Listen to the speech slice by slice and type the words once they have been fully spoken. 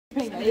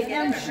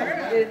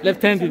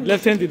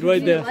Left-handed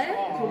right there.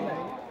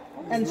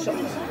 En shot.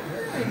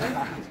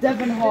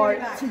 Devon har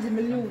 10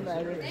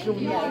 miljoner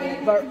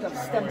kronor worth of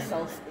stem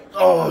cells.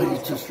 Oh,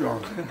 you're too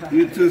strong.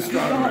 You're too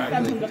strong.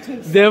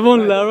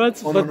 Devon,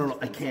 Larratt. Oh no,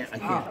 I can't.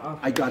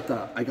 I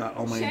got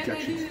all my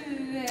injections.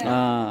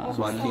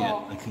 So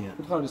I can't.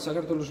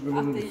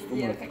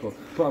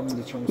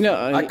 No,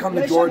 I come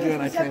to Georgia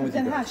and I train with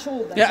you guys.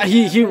 yeah,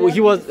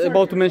 he was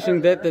about to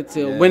mention that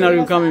when are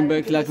you coming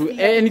back? Like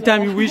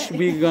anytime you wish,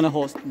 we're gonna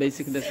host.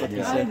 Basically, that's what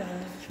he said.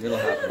 It'll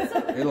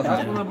happen. It'll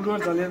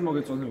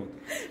happen.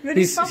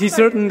 He's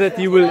certain that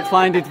you will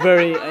find it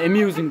very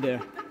amusing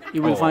there.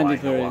 You will find it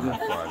very good.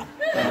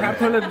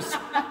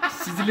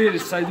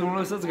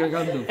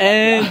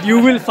 And you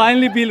will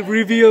finally be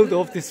revealed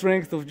of the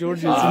strength of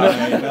Georgians,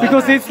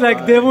 because it's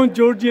like Devon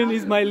Georgian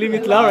is my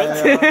limit,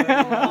 Larratt.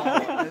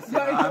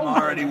 I'm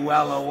already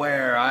well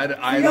aware.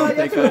 I don't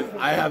think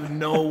I have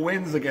no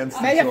wins against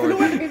the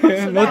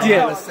Georgians. Not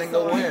yet. Not a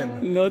single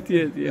win. Not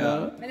yet,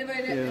 yeah.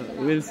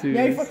 We'll see.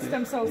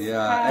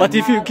 Yeah. But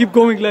if you keep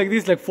going like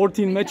this, like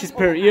 14 matches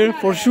per year,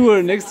 for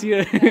sure next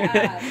year,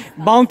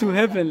 bound to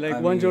happen, like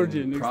one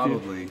Georgian next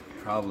year.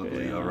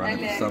 Probably I'll run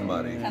into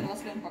somebody.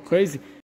 Crazy.